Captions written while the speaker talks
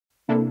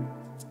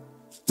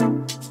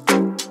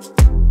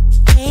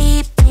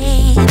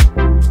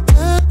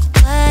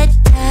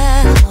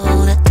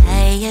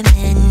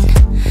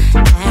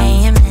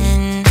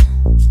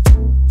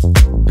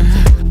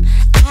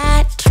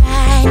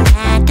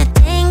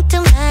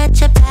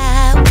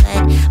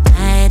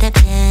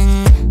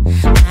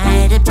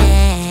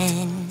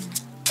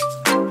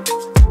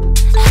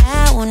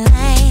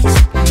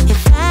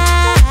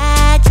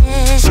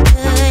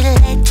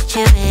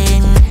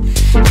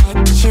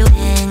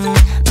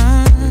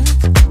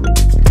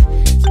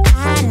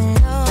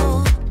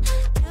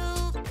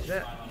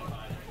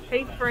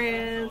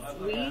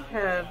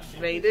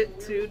have made it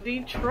to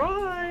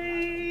Detroit.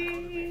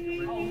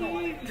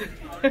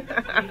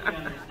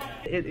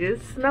 It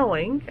is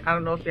snowing. I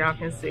don't know if y'all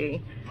can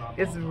see.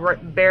 It's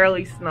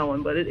barely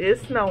snowing, but it is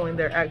snowing.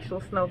 They're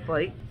actual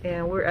snowflakes.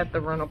 And we're at the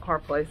rental car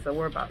place, so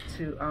we're about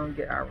to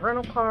get our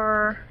rental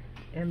car.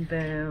 And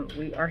then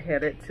we are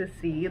headed to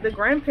see the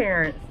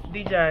grandparents.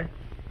 DJ,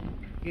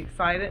 you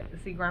excited to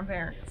see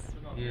grandparents?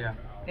 Yeah.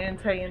 And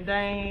Tay and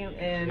Dane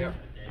and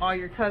all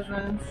your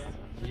cousins.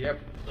 Yep.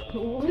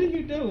 What are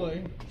you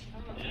doing?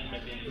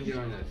 I'm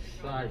doing the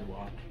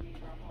sidewalk.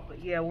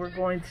 But yeah, we're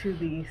going to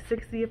the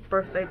 60th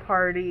birthday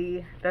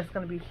party. That's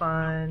gonna be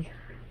fun.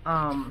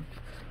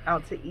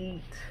 Out to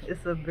eat.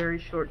 It's a very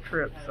short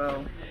trip,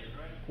 so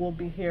we'll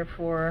be here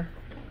for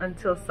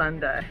until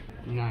Sunday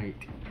Night.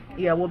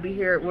 Yeah, we'll be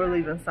here. We're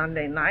leaving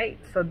Sunday night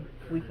so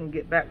we can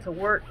get back to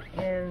work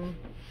and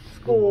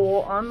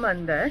school on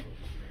Monday.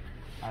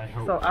 I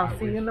hope. So I'll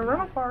see you in the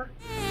rental car.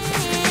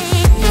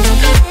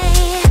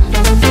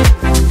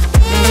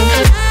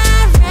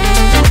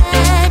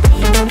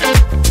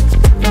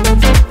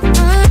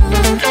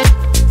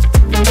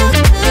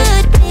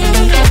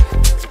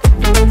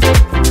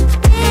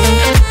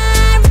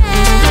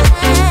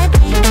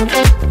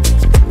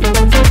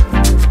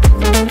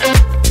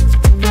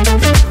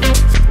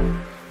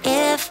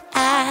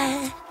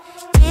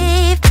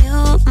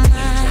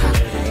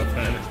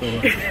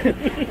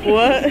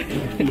 What?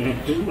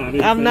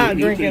 No, I'm not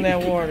drinking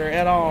that water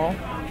at all.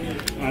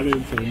 I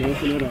didn't say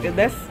nothing at all.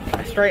 That's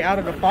straight out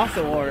of the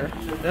faucet water.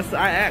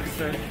 I asked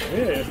her.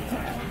 Yeah.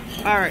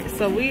 All right,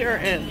 so we are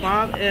at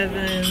Bob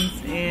Evans,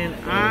 and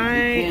I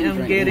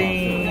am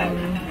getting,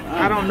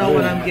 I don't know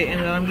what I'm getting,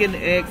 but I'm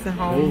getting eggs and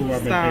home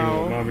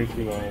style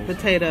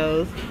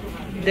potatoes.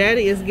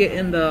 Daddy is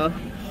getting the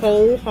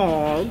whole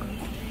hog,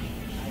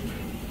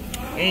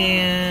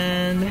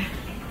 and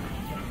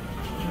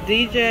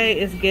DJ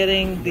is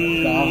getting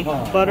the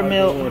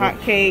buttermilk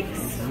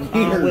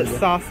hotcakes with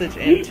sausage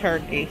and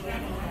turkey.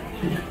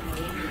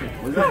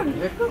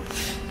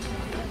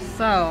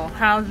 So,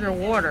 how's your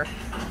water?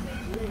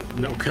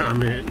 No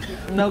comment.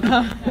 No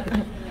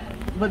comment.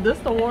 But this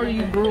the water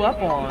you grew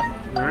up on.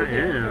 I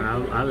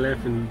am. I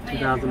left in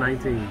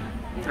 2019.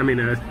 I mean,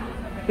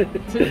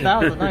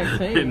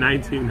 2019.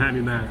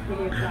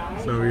 1999.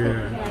 So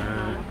yeah.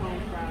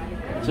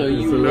 So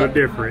it's a little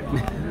different.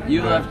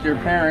 You left your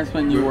parents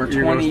when you were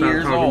 20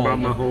 years old. Talking about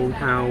my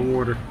hometown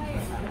water.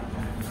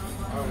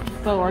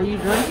 So are you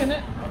drinking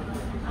it?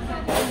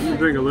 You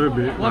drink a little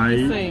bit. Let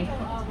me see.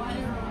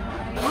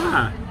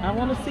 Why? I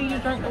want to see you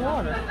drink the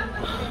water.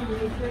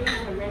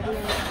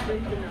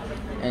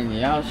 And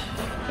y'all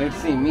should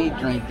see me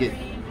drink it.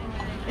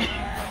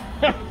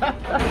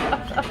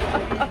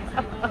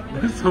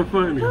 That's so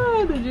funny.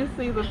 Oh, did you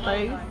see the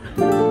face?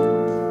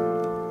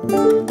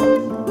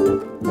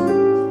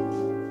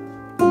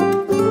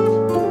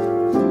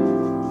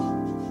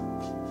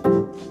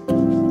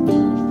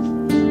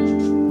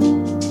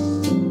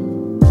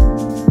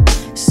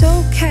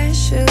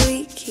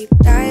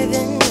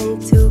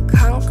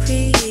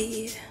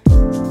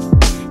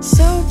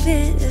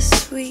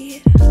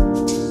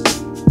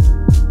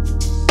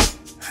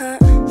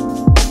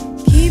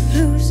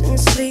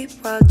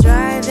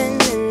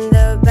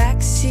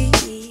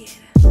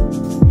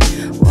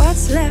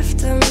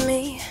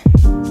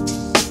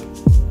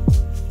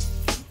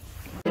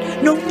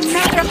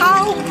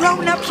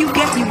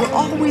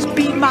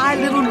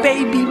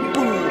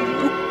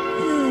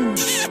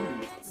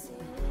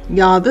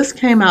 Y'all, this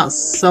came out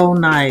so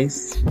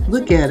nice.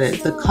 Look at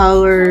it. The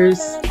colors,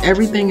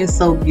 everything is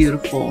so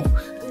beautiful.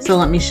 So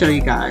let me show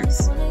you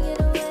guys.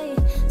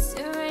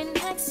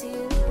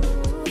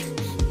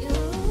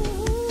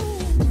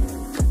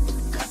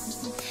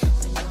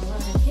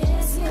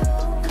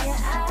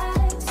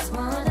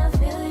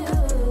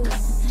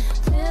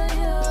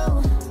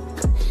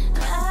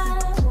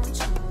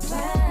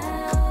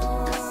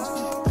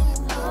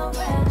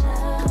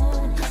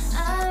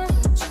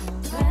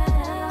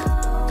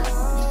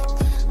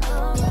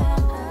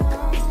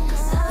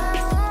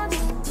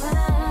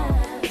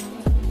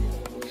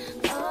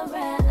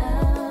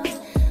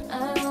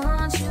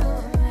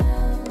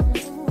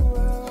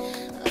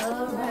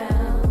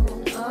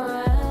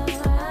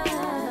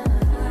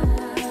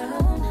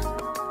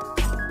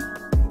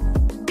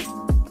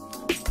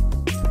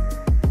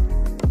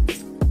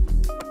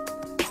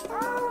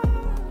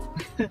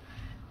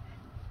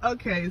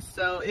 Okay,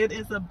 so it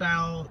is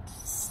about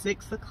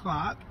 6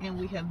 o'clock and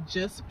we have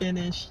just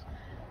finished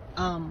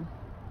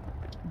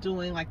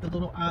doing like the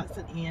little odds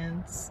and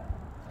ends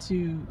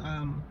to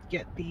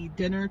get the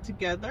dinner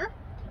together.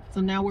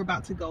 So now we're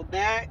about to go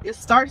back. It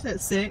starts at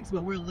 6,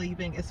 but we're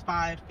leaving. It's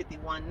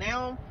 5:51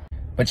 now.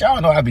 But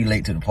y'all know I be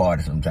late to the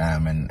party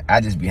sometime, and I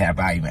just be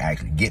happy I even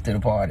actually get to the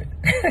party.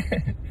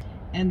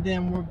 And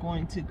then we're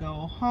going to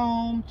go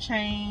home,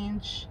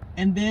 change,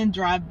 and then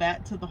drive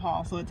back to the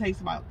hall. So it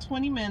takes about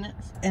 20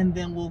 minutes, and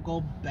then we'll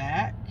go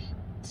back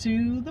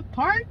to the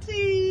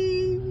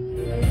party.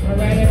 All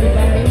right,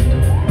 everybody,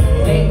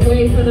 make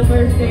way for the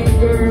birthday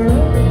girl.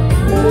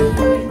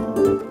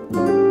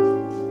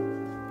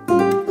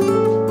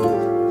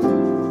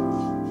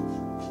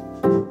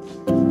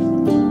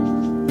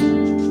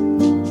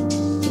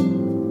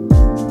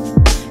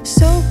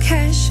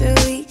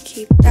 naturally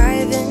keep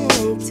diving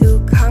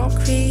into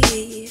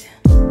concrete.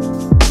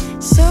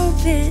 So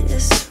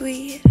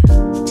bittersweet,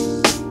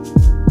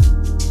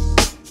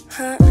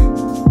 huh?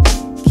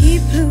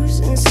 Keep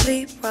losing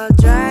sleep while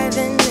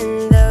driving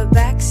in the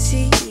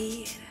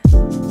backseat.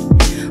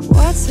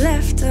 What's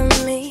left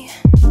of me?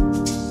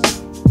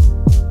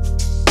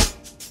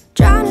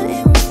 Drowning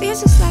in what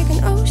feels just like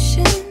an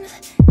ocean.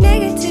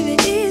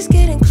 Negativity is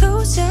getting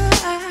closer.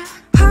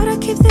 Hard to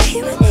keep the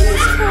heat when it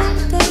gets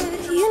colder,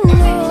 you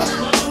know.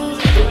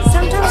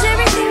 Sometimes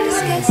everything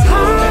just gets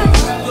hard.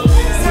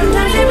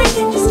 Sometimes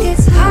everything just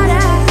gets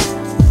harder.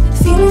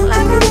 Feeling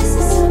like I'm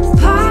missing some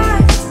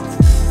parts.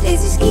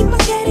 Days just keep on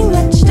getting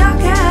much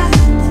darker.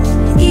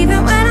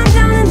 Even when I'm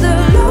down in the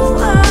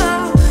lower,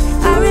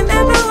 I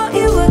remember what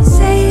you were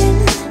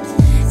saying.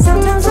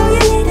 Sometimes all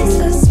you need is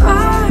a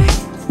spark.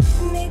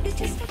 Maybe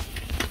just a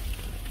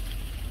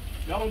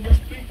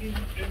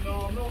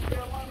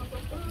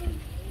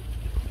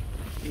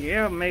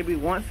Yeah, maybe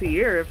once a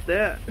year, if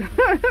that.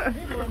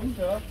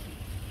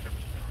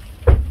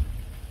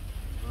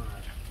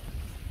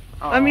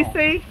 Let me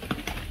see.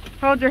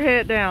 Hold your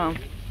head down.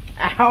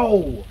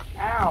 Ow!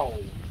 Ow!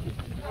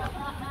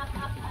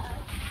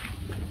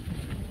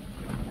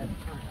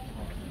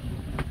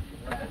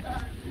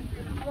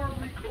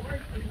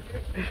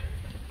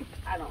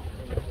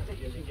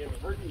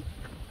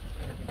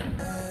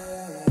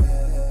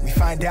 We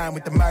fine down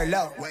with the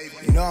Merlot.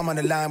 You know I'm on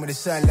the line with the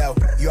sun low.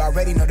 You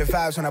already know the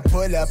vibes when I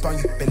pull up on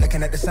you. Been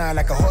looking at the sign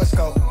like a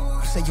horoscope.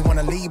 You say you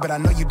wanna leave, but I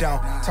know you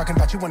don't. Talking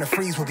about you wanna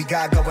freeze what we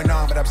got going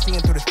on. But I'm seeing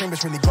through the screen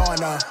what's really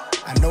going on.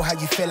 I know how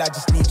you feel, I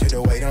just need you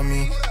to wait on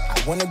me.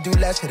 I wanna do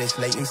less of this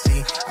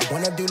latency. I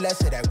wanna do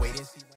less of that wait and see.